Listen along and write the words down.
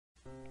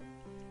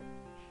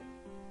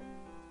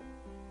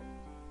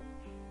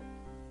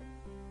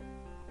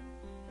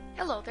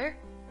Hello there,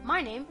 my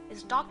name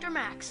is Dr.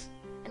 Max,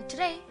 and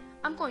today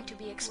I'm going to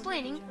be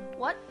explaining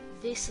what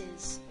this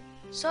is.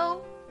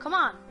 So, come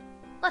on,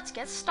 let's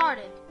get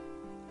started.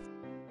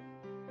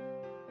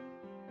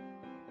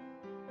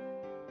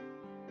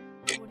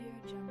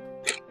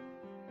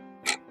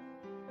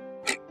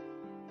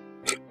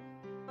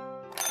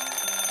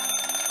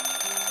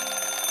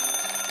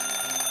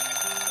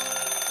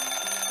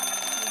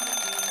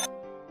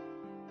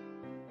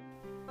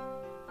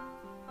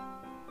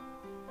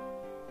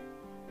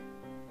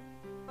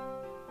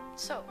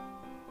 So,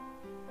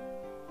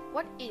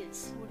 what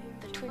is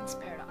the twins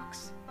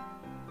paradox?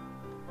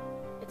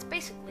 It's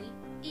basically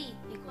E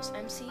equals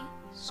mc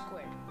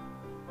squared,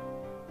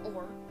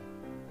 or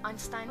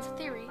Einstein's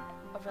theory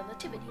of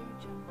relativity.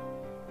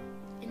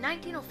 In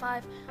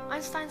 1905,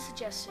 Einstein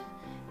suggested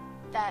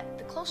that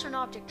the closer an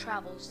object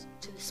travels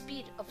to the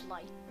speed of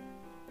light,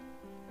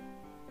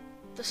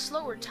 the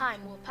slower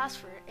time will pass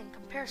for it in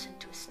comparison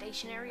to a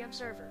stationary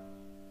observer.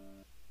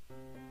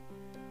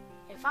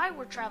 If I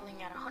were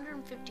traveling at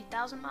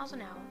 150,000 miles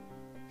an hour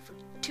for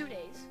 2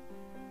 days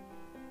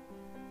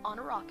on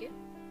a rocket,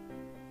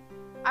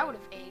 I would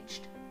have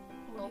aged,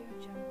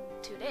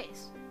 2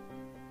 days.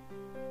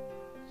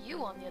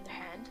 You, on the other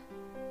hand,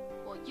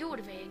 you would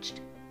have aged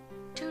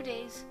 2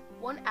 days,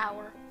 1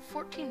 hour,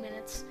 14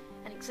 minutes,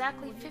 and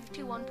exactly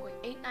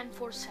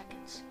 51.894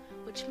 seconds,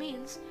 which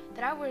means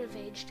that I would have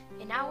aged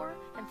an hour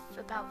and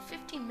about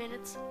 15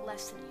 minutes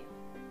less than you.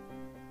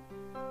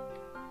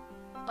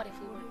 But if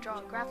we were to draw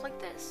a graph like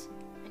this,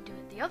 and do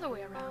it the other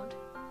way around,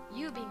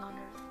 you being on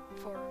Earth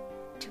for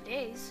 2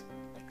 days,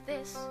 like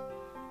this,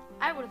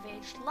 I would have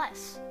aged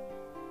less.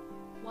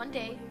 1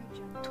 day,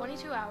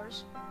 22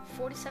 hours,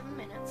 47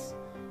 minutes,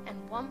 and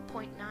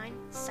 1.9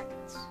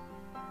 seconds.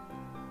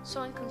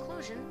 So in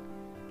conclusion,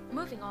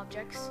 moving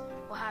objects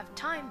will have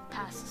time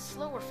pass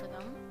slower for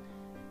them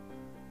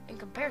in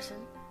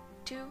comparison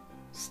to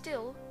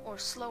still or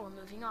slower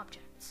moving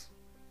objects.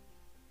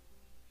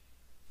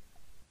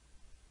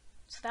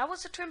 So that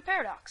was the twin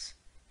paradox,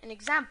 an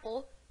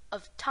example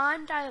of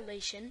time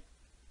dilation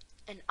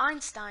and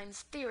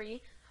Einstein's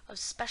theory of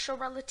special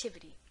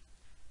relativity.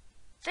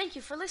 Thank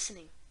you for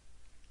listening.